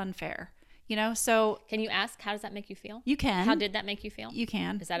felt unfair. So can you ask, how does that make you feel? You can. How did that make you feel? You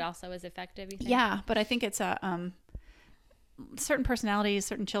can. Is that also as effective, you think? Yeah, but I think it's certain personalities,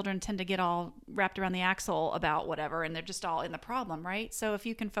 certain children tend to get all wrapped around the axle about whatever, and they're just all in the problem, right? So if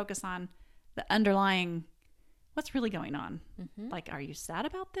you can focus on the underlying, what's really going on? Mm-hmm. Like, are you sad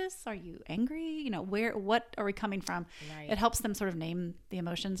about this? Are you angry? What are we coming from? Right. It helps them sort of name the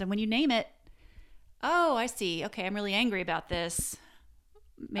emotions. And when you name it, oh, I see. Okay, I'm really angry about this.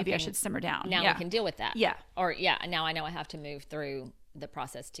 Maybe I should simmer down. Now we can deal with that. Yeah. Or now I know I have to move through the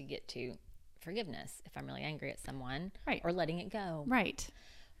process to get to forgiveness if I'm really angry at someone. Right. Or letting it go. Right.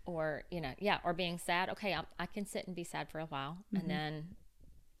 Or, or being sad. Okay, I can sit and be sad for a while. Mm-hmm. And then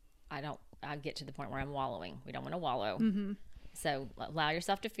I get to the point where I'm wallowing. We don't want to wallow. Mm-hmm. So allow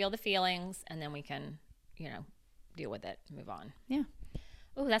yourself to feel the feelings, and then we can, deal with it, move on. Yeah.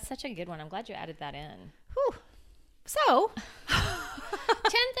 Oh, that's such a good one. I'm glad you added that in. Whew. So 10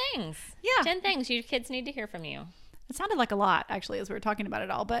 things. Yeah. 10 things your kids need to hear from you. It sounded like a lot, actually, as we were talking about it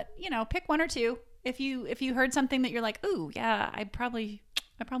all. But, pick one or two. If you heard something that you're like, ooh, yeah, I probably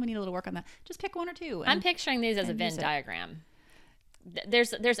need a little work on that. Just pick one or two. I'm picturing these as a Venn diagram.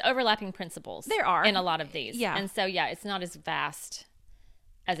 There's overlapping principles. There are. In a lot of these. Yeah. And so, it's not as vast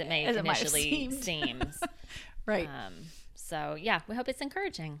as it may initially seems. Right. So, we hope it's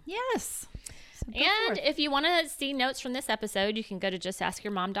encouraging. Yes. So and if you want to see notes from this episode, you can go to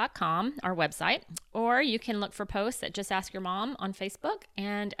justaskyourmom.com, our website, or you can look for posts at Just Ask Your Mom on Facebook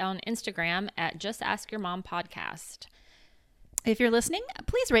and on Instagram at Just Ask Your Mom Podcast. If you're listening,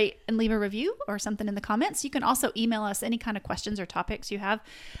 please rate and leave a review or something in the comments. You can also email us any kind of questions or topics you have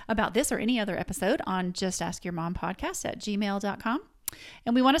about this or any other episode on justaskyourmompodcast@gmail.com.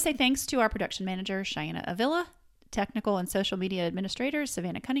 And we want to say thanks to our production manager, Cheyenne Avila, technical and social media administrators,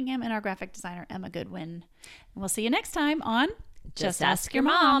 Savannah Cunningham, and our graphic designer, Emma Goodwin. And we'll see you next time on Just Ask Your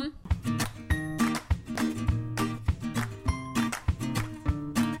Mom.